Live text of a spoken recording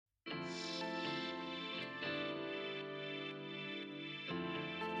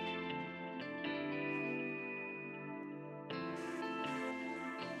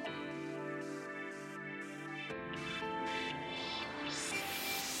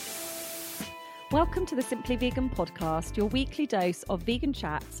Welcome to the Simply Vegan podcast, your weekly dose of vegan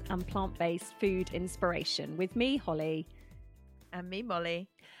chats and plant-based food inspiration with me, Holly. And me, Molly.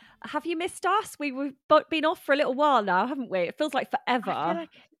 Have you missed us? We've been off for a little while now, haven't we? It feels like forever. I feel like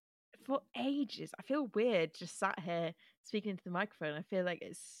for ages. I feel weird just sat here speaking into the microphone. I feel like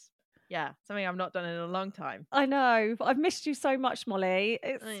it's, something I've not done in a long time. I know. I've missed you so much, Molly.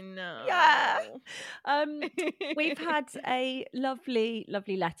 I know. Yeah. We've had a lovely,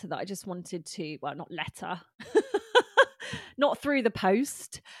 lovely letter that I just wanted to, well, not letter, not through the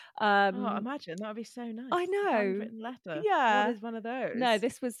post. Imagine that would be so nice. I know. A handwritten letter. Yeah. What is one of those? No,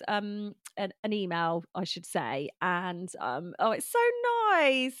 this was an email, I should say, and it's so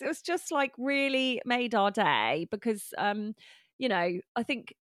nice. It was just like really made our day because I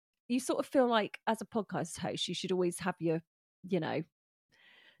think you sort of feel like as a podcast host, you should always have your,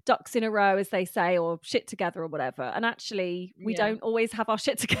 ducks in a row, as they say, or shit together or whatever. And actually, we don't always have our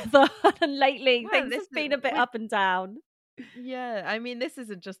shit together. And lately, things have been a bit up and down. Yeah, I mean, this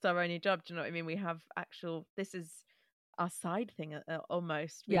isn't just our only job. Do you know what I mean? We have this is our side thing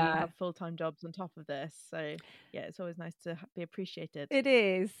almost. We have full-time jobs on top of this. So, yeah, it's always nice to be appreciated. It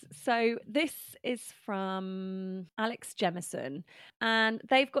is. So this is from Alex Jemison, and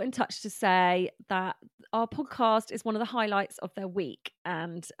they've got in touch to say that our podcast is one of the highlights of their week,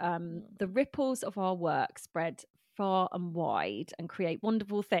 and the ripples of our work spread far and wide and create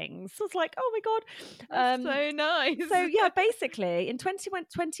wonderful things. So it's like, oh my God. That's so nice. So yeah, basically in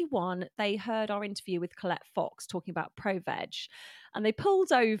 2021, they heard our interview with Colette Fox talking about Pro-Veg, and they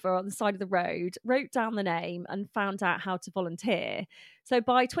pulled over on the side of the road, wrote down the name and found out how to volunteer. So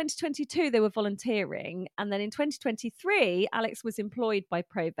by 2022, they were volunteering. And then in 2023, Alex was employed by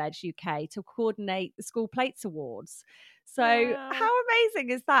Pro-Veg UK to coordinate the School Plates Awards. So how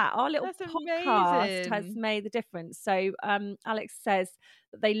amazing is that? Our little podcast has made the difference. So Alex says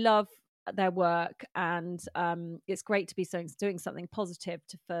that they love their work, and it's great to be doing something positive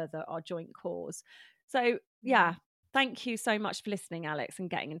to further our joint cause. So thank you so much for listening, Alex, and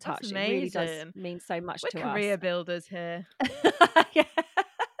getting in touch. It really does mean so much to us. We're career builders here. Yeah.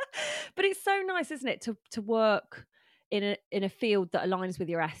 But it's so nice, isn't it, to work in a field that aligns with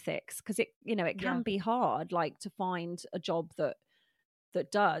your ethics, because it can be hard, like, to find a job that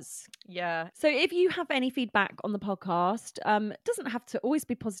does. Yeah. So if you have any feedback on the podcast, it doesn't have to always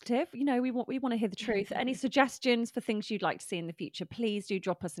be positive. We want to hear the truth. Any suggestions for things you'd like to see in the future, please do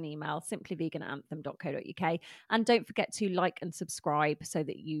drop us an email, simplyvegananthem.co.uk. And don't forget to like and subscribe so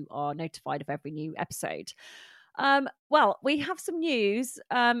that you are notified of every new episode. Well, we have some news,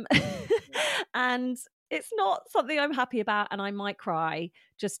 and it's not something I'm happy about, and I might cry,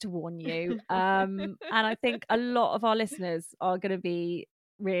 just to warn you. And I think a lot of our listeners are going to be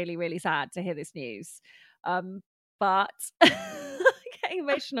really, really sad to hear this news. But getting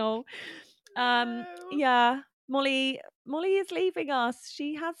emotional. Yeah, Molly is leaving us.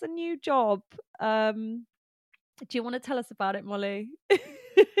 She has a new job. Do you want to tell us about it, Molly?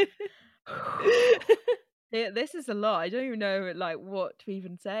 This is a lot. I don't even know what to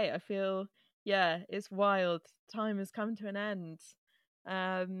even say. I feel it's wild. Time has come to an end.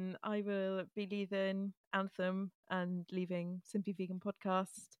 I will be leaving Anthem and leaving Simply Vegan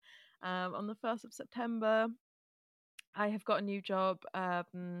podcast on the 1st of September. I have got a new job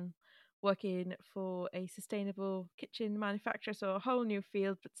working for a sustainable kitchen manufacturer, so a whole new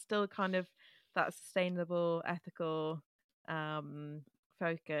field, but still kind of that sustainable, ethical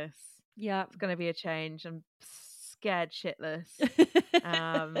focus. Yeah, it's going to be a change. I'm scared shitless.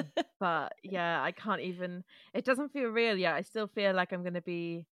 But I can't even, it doesn't feel real yet. I still feel like I'm going to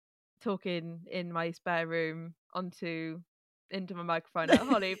be talking in my spare room into my microphone at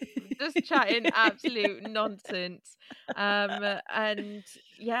Holly, just chatting absolute nonsense. And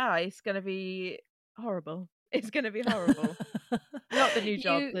it's going to be horrible. It's going to be horrible. Not the new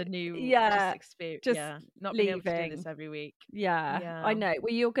job, the new just experience. Not being able to do this every week. Yeah, I know.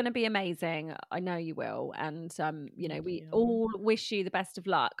 Well, you're going to be amazing. I know you will. And, we all wish you the best of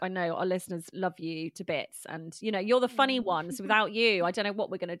luck. I know our listeners love you to bits. And, you're the funny one. So without you, I don't know what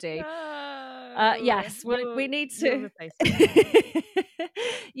we're going to do. Yes, we need to.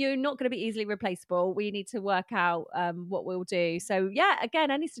 You're not going to be easily replaceable. We need to work out what we'll do. So again,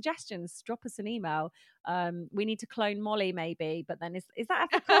 any suggestions, drop us an email. We need to clone Molly maybe, but then is that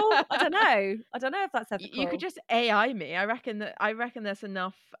ethical? I don't know if that's ethical. You could just AI me. I reckon there's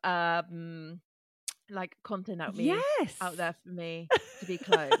enough content out there for me to be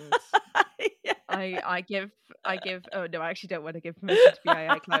cloned. I give oh no, I actually don't want to give permission to be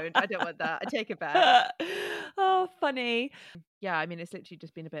AI cloned. I don't want that. I take it back. Oh, funny. Yeah, I mean, it's literally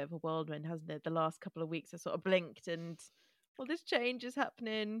just been a bit of a whirlwind, hasn't it? The last couple of weeks I sort of blinked and Well, this change is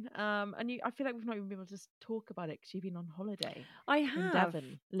happening, and I feel like we've not even been able to talk about it because you've been on holiday I in have.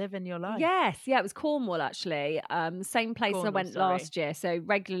 Devon, living your life. Yes, yeah, it was Cornwall actually. Same place I Cornwall, went sorry. last year. So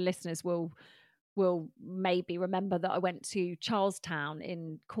regular listeners will maybe remember that I went to Charlestown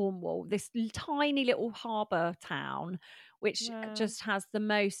in Cornwall, this tiny little harbour town, which Well, just has the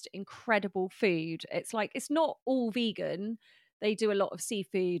most incredible food. It's like it's not all vegan. They do a lot of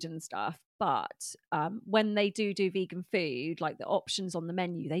seafood and stuff, but when they do vegan food, like the options on the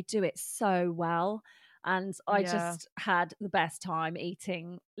menu, they do it so well. And I yeah, just had the best time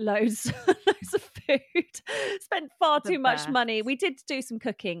eating loads, loads of food. Spent far the too much best. money. We did do some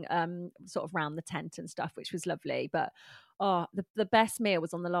cooking, sort of around the tent and stuff, which was lovely. But oh, the best meal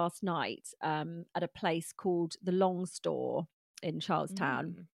was on the last night, at a place called the Long Store in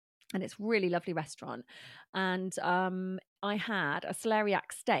Charlestown, Mm. and it's a really lovely restaurant. And I had a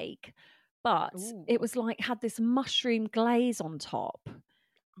celeriac steak, but it Ooh, was like had this mushroom glaze on top,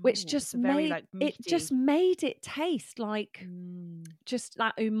 which ooh, just so very made like just meaty. made it taste like Mm. just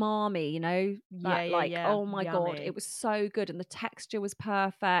that umami, that Yeah, yeah, like, yeah. oh my God, it Yummy. was so good. And the texture was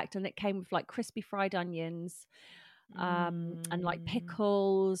perfect. And it came with like crispy fried onions, and like Mm.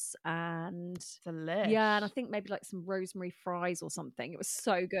 pickles and yeah, and I Delish. think maybe like some rosemary fries or something. It was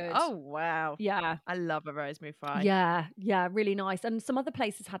so good. Oh wow. Yeah. I love a rosemary fry. Yeah, yeah, really nice. And some other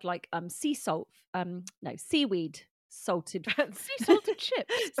places had like sea salt, no, seaweed salted Sea salted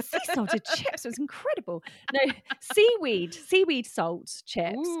chips. sea salted chips. It was incredible. No, seaweed salt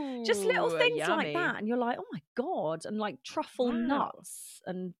chips. Just little Ooh, things like yummy. that. And you're like, oh my God. And like truffle Wow. nuts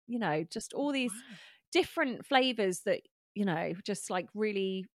and, just all these Wow. different flavors that, just like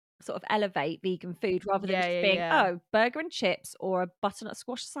really sort of elevate vegan food rather than Yeah, just yeah, being, yeah. oh, burger and chips or a butternut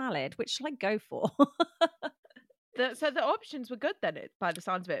squash salad. Which shall I go for? So the options were good then, by the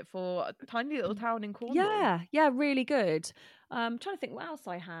sounds of it, for a tiny little town in Cornwall. Yeah, yeah, really good. Trying to think what else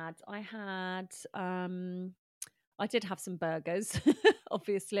I had. I did have some burgers,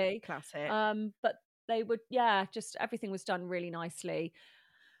 obviously. Classic. But they would, yeah, just everything was done really nicely.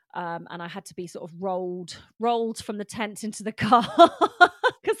 And I had to be sort of rolled from the tent into the car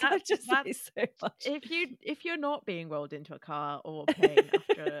because I just ate That's so much. if you're not being rolled into a car or plane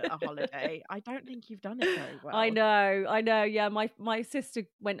after a holiday, I don't think you've done it very I well. know, I know. Yeah, my sister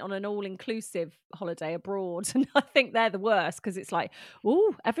went on an all-inclusive holiday abroad, and I think they're the worst because it's like,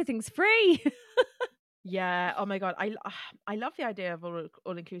 oh, everything's free. Yeah. Oh my God. I love the idea of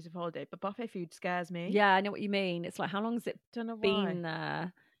all inclusive holiday, but buffet food scares me. Yeah, I know what you mean. It's like, how long has it Don't know why. been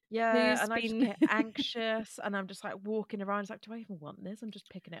there? Yeah, Who's and I just been get anxious, and I'm just like walking around. It's like, do I even want this? I'm just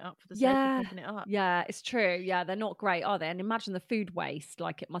picking it up for the sake of Yeah, picking it up. yeah, it's true. Yeah, they're not great, are they? And imagine the food waste,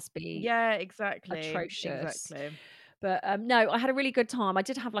 like it must be Yeah, exactly, atrocious. exactly. But no, I had a really good time. I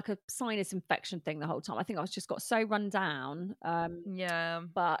did have like a sinus infection thing the whole time. I think I was just got so run down. Yeah,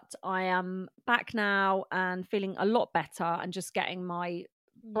 But I am back now and feeling a lot better and just getting my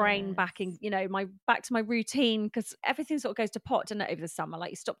brain back in, yes. my back to my routine because everything sort of goes to pot, doesn't it, over the summer? Like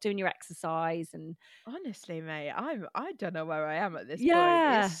you stop doing your exercise and Honestly, mate, I don't know where I am at this point. It's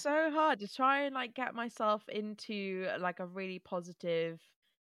yeah, so hard to try and like get myself into like a really positive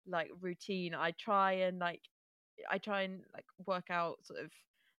like routine. I try and like work out sort of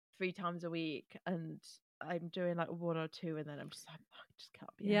 3 times a week, and I'm doing like one or two, and then I'm just like, "Oh, I just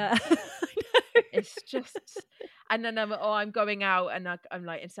can't be yeah. asked." I It's just, and then I'm going out, and I'm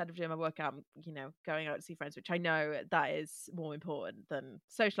like, instead of doing my workout, I'm going out to see friends, which I know that is more important than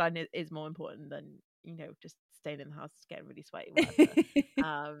socializing is more important than just staying in the house, getting really sweaty, whatever. know.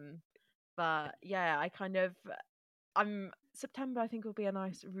 Um, but yeah, I'm September. I think will be a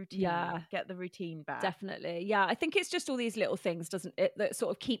nice routine. Yeah. Get the routine back. Definitely. Yeah. I think it's just all these little things, doesn't it, that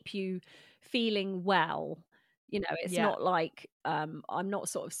sort of keep you feeling well. It's Yeah. not like I'm not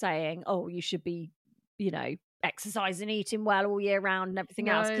sort of saying, oh, you should be, exercising, eating well all year round and everything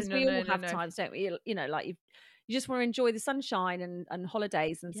else. No, Because no, we no, all no, have no. times, don't we? Like you just want to enjoy the sunshine and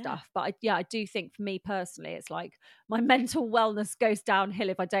holidays and Yeah. stuff. But I do think for me personally, it's like my mental wellness goes downhill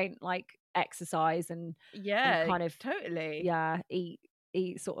if I don't like exercise and Yeah, kind of totally. yeah, eat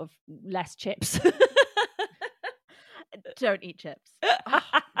sort of less chips. Don't eat chips. Oh,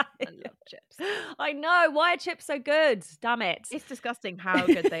 I love chips. I know. Why are chips so good? Damn it. It's disgusting how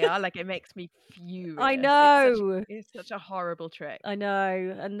good they are. Like, it makes me I furious. know. It's such a horrible trick. I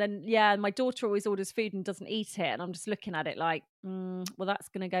know. And then, yeah, my daughter always orders food and doesn't eat it. And I'm just looking at it like, well, that's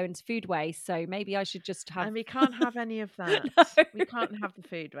going to go into food waste. So maybe I should just have. And we can't have any of that. No. We can't have the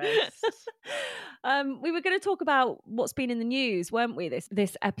food waste. We were going to talk about what's been in the news, weren't we?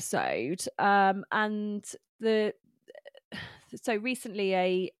 This episode, and the So recently,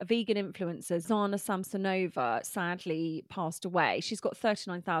 a vegan influencer, Zana Samsonova, sadly passed away. She's got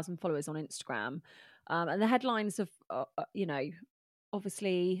 39,000 followers on Instagram, and the headlines have,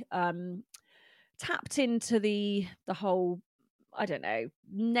 obviously tapped into the whole, I don't know,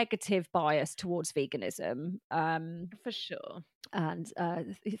 negative bias towards veganism. For sure. And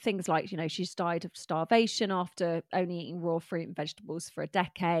things like, she's died of starvation after only eating raw fruit and vegetables for a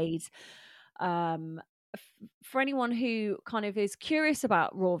decade. um, for anyone who kind of is curious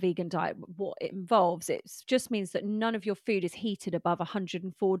about raw vegan diet, what it involves, it just means that none of your food is heated above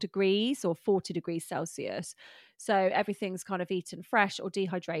 104 degrees or 40 degrees Celsius. So everything's kind of eaten fresh or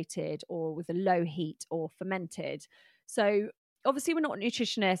dehydrated or with a low heat or fermented. So obviously we're not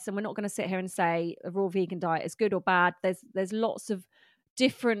nutritionists, and we're not going to sit here and say a raw vegan diet is good or bad. There's lots of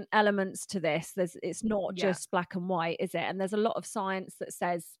different elements to this. It's not Yeah. just black and white, is it? And there's a lot of science that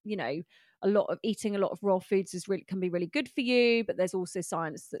says, eating a lot of raw foods can be really good for you, but there's also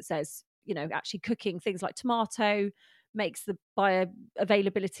science that says, actually cooking things like tomato makes the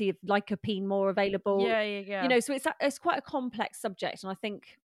bioavailability of lycopene more available. Yeah. So it's quite a complex subject, and I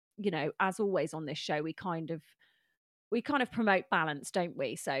think, as always on this show, we kind of promote balance, don't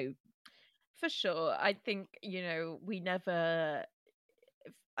we? So For sure. I think,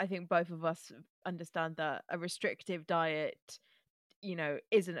 I think both of us understand that a restrictive diet,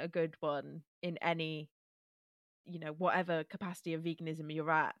 isn't a good one in any, whatever capacity of veganism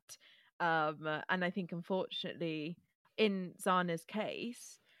you're at. And I think, unfortunately, in Zana's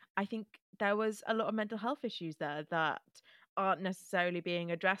case, I think there was a lot of mental health issues there that aren't necessarily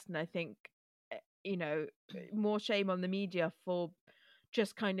being addressed. And I think, eh, more shame on the media for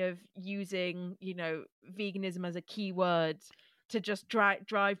just kind of using, veganism as a keyword to just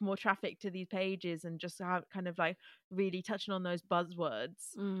drive more traffic to these pages, and just have kind of like really touching on those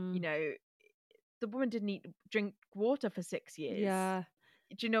buzzwords. You know, the woman didn't drink water for 6 years. yeah,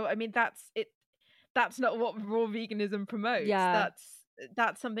 Do you know what I mean? That's it. That's not what raw veganism promotes. yeah,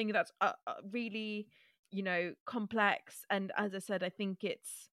 That's something that's really, complex. And as I said, I think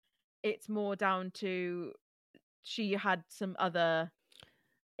it's more down to she had some other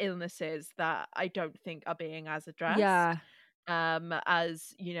illnesses that I don't think are being as addressed. yeah,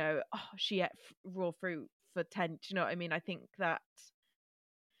 As she ate raw fruit for 10. Do you know what I mean? I think that,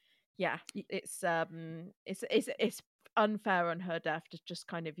 yeah, y- it's unfair on her death to just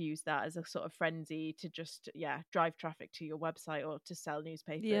kind of use that as a sort of frenzy to just, drive traffic to your website or to sell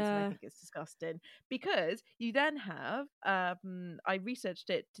newspapers. And I yeah, think it's disgusting, because you then have, I researched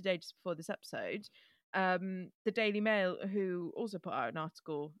it today just before this episode, the Daily Mail, who also put out an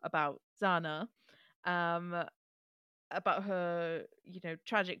article about Zana, um about her,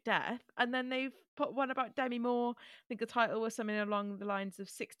 tragic death. And then they've put one about Demi Moore. I think the title was something along the lines of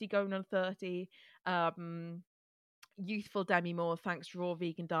 60 going on 30. Youthful Demi Moore thanks raw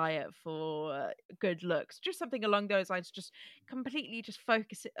vegan diet for good looks. Just something along those lines. Just completely just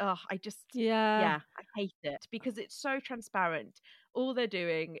focus it. Oh, yeah, yeah, I hate it because it's so transparent. All they're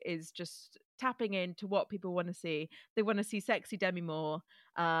doing is just tapping into what people want to see. They want to see sexy Demi Moore.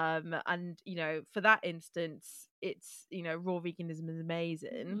 And for that instance, it's, raw veganism is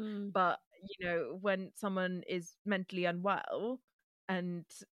amazing. mm, But, when someone is mentally unwell and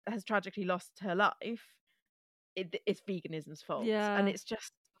has tragically lost her life, it's veganism's fault. And yeah, it's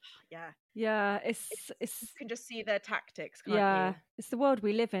just, yeah, yeah. you can just see their tactics, can't Yeah, you? it's the world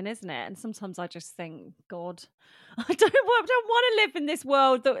we live in, isn't it? And sometimes I just think, God, I don't want to live in this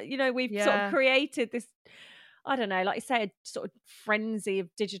world that, we've sort of Yeah. created this, I don't know, like you say, a sort of frenzy of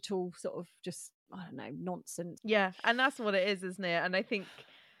digital sort of just, I don't know, nonsense. Yeah, and that's what it is, isn't it? And I think,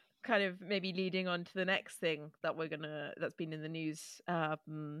 kind of maybe leading on to the next thing that's been in the news,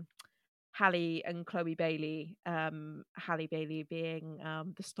 Halle and Chloe Bailey. Halle Bailey being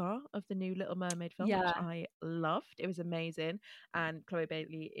the star of the new Little Mermaid film, which Yeah, I loved. It was amazing. And Chloe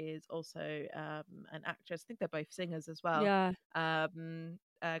Bailey is also an actress. I think they're both singers as well. yeah.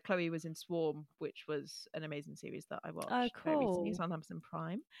 Chloe was in Swarm, which was an amazing series that I Oh, watched very recently. It's cool. on Amazon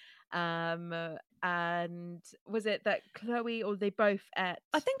Prime. And was it that Chloe, or they both ate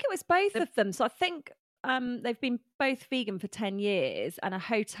I think it was both the of them. So I think they've been both vegan for 10 years, and a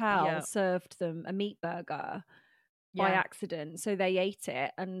hotel yeah, served them a meat burger by yeah. accident, so they ate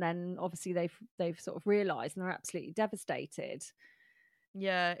it, and then obviously they've sort of realized, and they're absolutely devastated.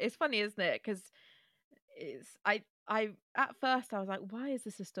 Yeah, it's funny, isn't it? Because I at first I was like, why is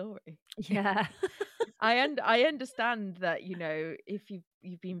this a story? Yeah. I understand that, if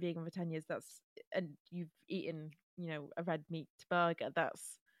you've been vegan for 10 years, that's, and you've eaten, a red meat burger,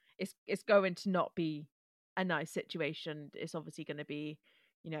 that's, it's going to not be a nice situation. It's obviously going to be,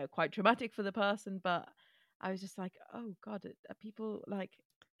 quite traumatic for the person. But I was just like, oh God, are people like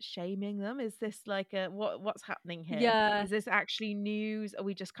shaming them? Is this like a what's happening here? Yeah. Is this actually news? Are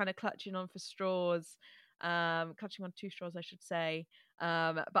we just kind of clutching on for straws? Clutching on two straws, I should say.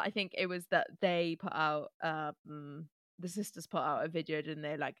 But I think it was that they put out the sisters put out a video, didn't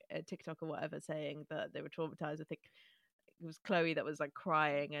they, like a TikTok or whatever, saying that they were traumatized. I think it was Chloe that was like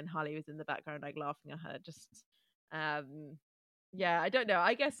crying, and Harley was in the background like laughing at her. Just yeah, I don't know.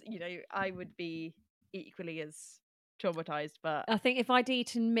 I guess, I would be equally as traumatized, but I think if I'd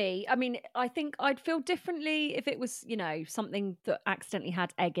eaten meat, I mean, I think I'd feel differently if it was, something that accidentally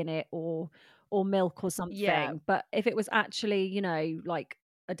had egg in it or milk or yeah. something. But if it was actually, like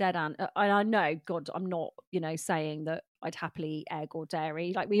a dead ant, and I know, God, I'm not, saying that I'd happily eat egg or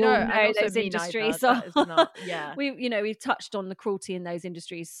dairy. Like we No, all and know also those me neither. industries are That is not, yeah. we've touched on the cruelty in those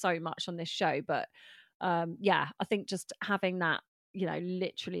industries so much on this show. But yeah, I think just having that,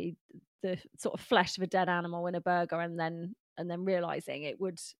 literally the sort of flesh of a dead animal in a burger and then realizing it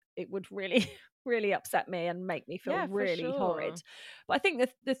would really really upset me and make me feel Yeah, for really horrid. sure. But I think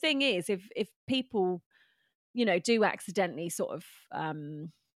the thing is, if people do accidentally sort of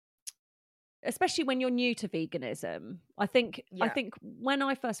especially when you're new to veganism, I Yeah. think when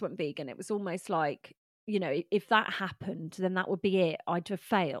I first went vegan, it was almost like, if that happened, then that would be it. I'd have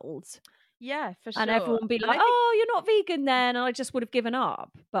failed. Yeah, for And sure. everyone would be And like, I think, "Oh, you're not vegan then," and I just would have given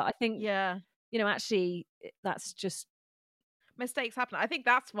up. But I think, yeah, actually, that's just mistakes happen. I think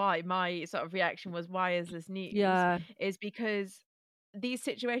that's why my sort of reaction was, why is this news? yeah, Is because these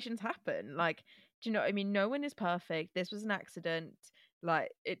situations happen. Like, do you know what I mean? No one is perfect. This was an accident.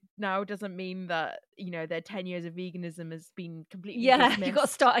 Like, it now doesn't mean that, their 10 years of veganism has been completely yeah, you got to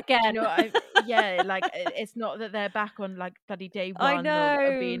dismissed. start Do you again. know what yeah, like it's not that they're back on like bloody day I one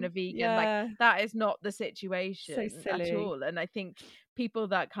of being know. a vegan. Like, Yeah. that is not the So situation at silly. all. And I think people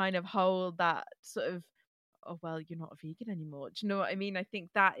that kind of hold that sort of, oh well, you're not a vegan anymore, do you know what I mean? I think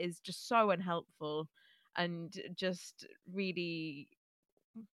that is just so unhelpful, and just really,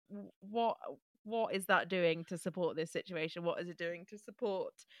 what is that doing to support this situation? What is it doing to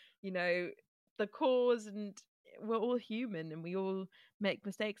support, you know the cause? And we're all human, and we all make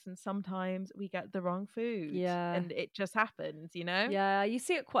mistakes, and sometimes we get the wrong food, Yeah. and it just happens. Yeah, you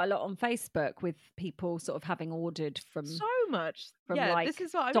see it quite a lot on Facebook with people sort of having ordered from So much. from Yeah, this like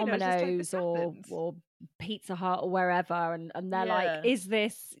is what I mean. I was just like, this Domino's happens. or Pizza Hut or wherever, and they're like, Yeah. is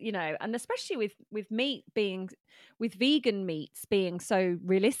this, and especially with meat being with vegan meats being so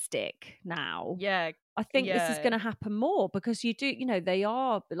realistic now, Yeah. I think this is Yeah. going to happen more because they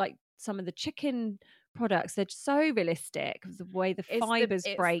are like some of the chicken products, they're so realistic, the way the fibers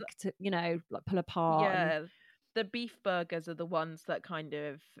it's break to, like pull apart and Yeah, the beef burgers are the ones that kind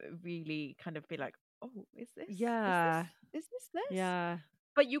of really kind of be like, "Oh, is this? Is yeah, this? Is this this?" yeah.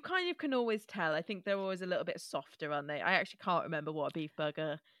 But you kind of can always tell. I think they're always a little bit softer, aren't they? I actually can't remember what a beef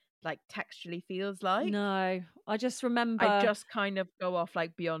burger like texturally feels like. No, I just I remember, just kind of go off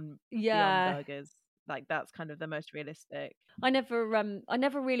like Beyond yeah. Burgers. Like, that's kind of the most realistic. I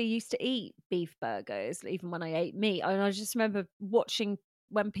never really used to eat beef burgers, even when I ate meat. And I just remember watching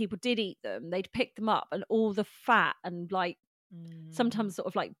when people did eat them, they'd pick them up and all the fat and like Mm, sometimes sort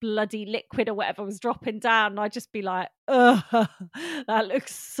of like bloody liquid or whatever was dropping down. And I'd just be like, ugh, that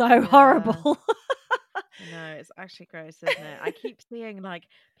looks so yeah. horrible. I know, it's actually gross, isn't it? I keep seeing like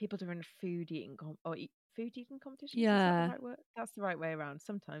people doing food eating competitions. Is that the Yeah. right word? That's the right way around.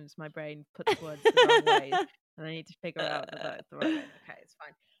 Sometimes my brain puts words the wrong ways, and I need to figure out that that's the right way. Okay, it's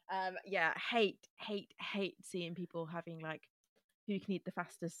fine. Yeah, hate seeing people having like who can eat the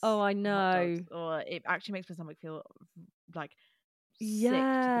fastest Oh, I hot dogs, know. or it actually makes my stomach feel like sick to the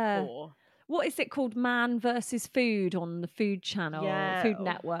Yeah. core. What is it called? Man versus Food on the Food Channel, Yeah, Food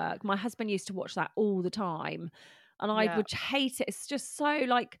Network. My husband used to watch that all the time, and I yeah, would hate it. It's just so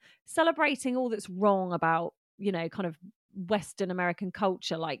like celebrating all that's wrong about, kind of Western American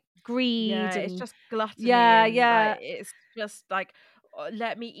culture, like greed yeah, it's and just gluttony, yeah, and like yeah, it's just like,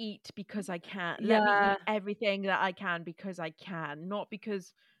 let me eat because I can. Let me yeah. eat everything that I can because I can, not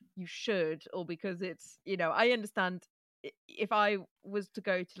because you should, or because I understand, if I was to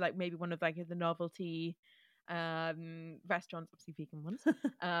go to like maybe one of like the novelty restaurants, obviously vegan ones,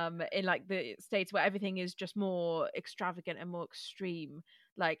 in like the States where everything is just more extravagant and more extreme,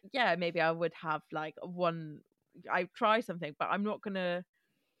 like, yeah, maybe I would have like I try something, but I'm not gonna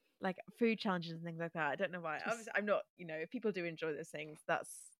like food challenges and things like that. I don't know why. Just Obviously, I'm not. If people do enjoy those things,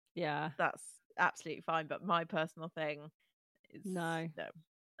 yeah. that's absolutely fine. But my personal thing is No.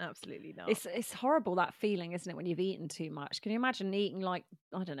 no. absolutely not. It's horrible, that feeling, isn't it, when you've eaten too much? Can you imagine eating like,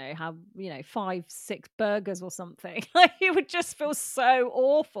 I don't know, how, 5, 6 burgers or something? Like it would just feel so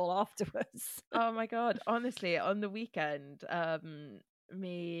awful afterwards. Oh my God. Honestly, on the weekend,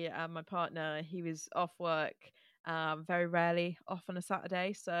 me and my partner, he was off work, very rarely off on a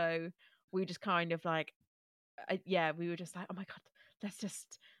Saturday. So we just kind of like, yeah, we were just like, oh my God, let's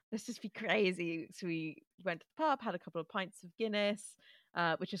just let's just be crazy. So we went to the pub, had a couple of pints of Guinness,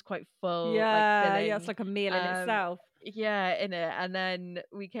 which is quite full, like Yeah, it's filling. like a meal in Um, itself. yeah, in it. And then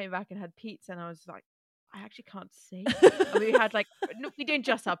we came back and had pizza, and I was like, I actually can't see. And we had like, no, we didn't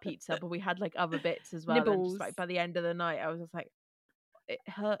just have pizza, but we had like other bits as well. And just Nibbles. like by the end of the night, I was just like, it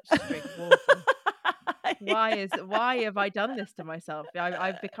hurts to drink water. Why have I done this to myself?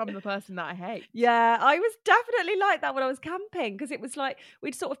 I've become the person that I hate. Yeah, I was definitely like that when I was camping, because it was like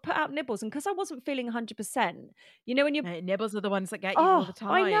we'd sort of put out nibbles, and because I wasn't feeling 100%, when you Nibbles are the ones that get you all oh, the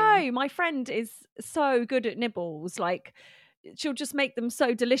I time. know. My friend is so good at nibbles. Like she'll just make them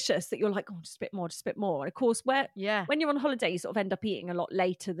so delicious that you're like, oh, just a bit more, just a bit more. And of course, Yeah. when you're on holiday, you sort of end up eating a lot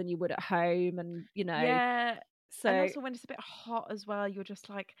later than you would at home, and Yeah. And so also when it's a bit hot as well, you're just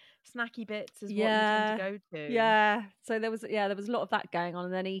like snacky bits is what you tend to yeah. go to. Yeah. So there was a lot of that going on,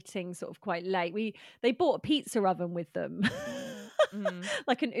 and then eating sort of quite late. They bought a pizza oven with them. Mm,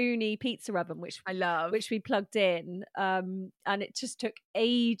 Like an uni pizza oven, I love. which we plugged in. And it just took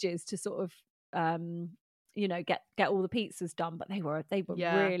ages to sort of get all the pizzas done, but they were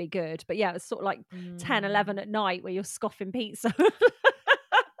Yeah. really good. But yeah, it was sort of like 10, 11 Mm. at night where you're scoffing pizza.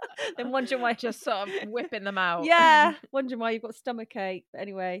 Then wondering why. Just sort of whipping them out. Yeah, wondering why you've got stomach ache. But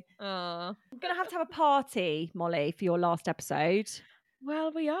anyway, Oh. I'm gonna have to have a party, Molly, for your last episode.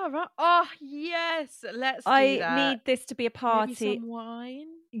 Well, we are, right? Oh, yes. Let's do I that. need this to be a Maybe party. some wine.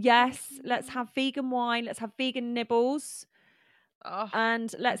 Maybe Yes, some let's wine. have vegan wine. Let's have vegan nibbles. Oh,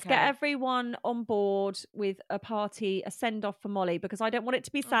 And let's get okay. everyone on board with a party, a send off for Molly, because I don't want it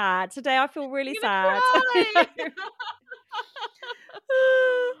to be Oh, sad. Today I feel really I'm gonna sad. cry.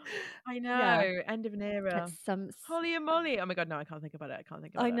 I Yeah, know. End of an era. it's some. Holly and Molly. Oh my God, no, I can't think about it. I can't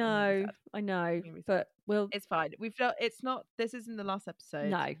think about I it. I'm gonna be know, sad. I know, I'm gonna be sad. but we'll. It's fine. We've felt it's not. This isn't the last episode.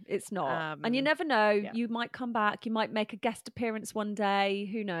 No, it's not. And you Um, never know. yeah. You might come back. You might make a guest appearance one day.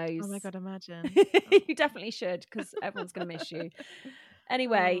 Who Oh knows? my God, imagine. You definitely should, because everyone's going to miss you.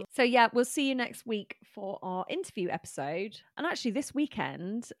 Anyway, Oh, so yeah, we'll see you next week for our interview episode. And actually, this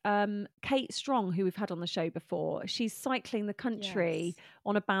weekend, Kate Strong, who we've had on the show before, she's cycling the country yes.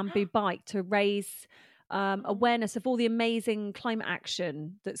 on a bamboo bike to raise Oh, awareness of all the amazing climate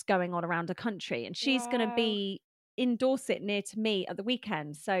action that's going on around the country. And she's going to wow. be in Dorset near to me at the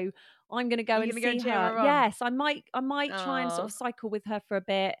weekend. So I'm going to Are go you and gonna go see and cheer her. her on? Yes, I might try and sort Oh, of cycle with her for a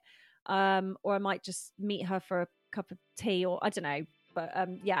bit. Or I might just meet her for a cup of tea, or I don't know. But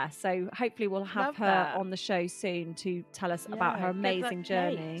yeah, so hopefully we'll have love her that. on the show soon to tell us about her Yeah. Good luck, amazing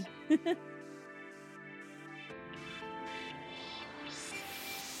Kate. journey.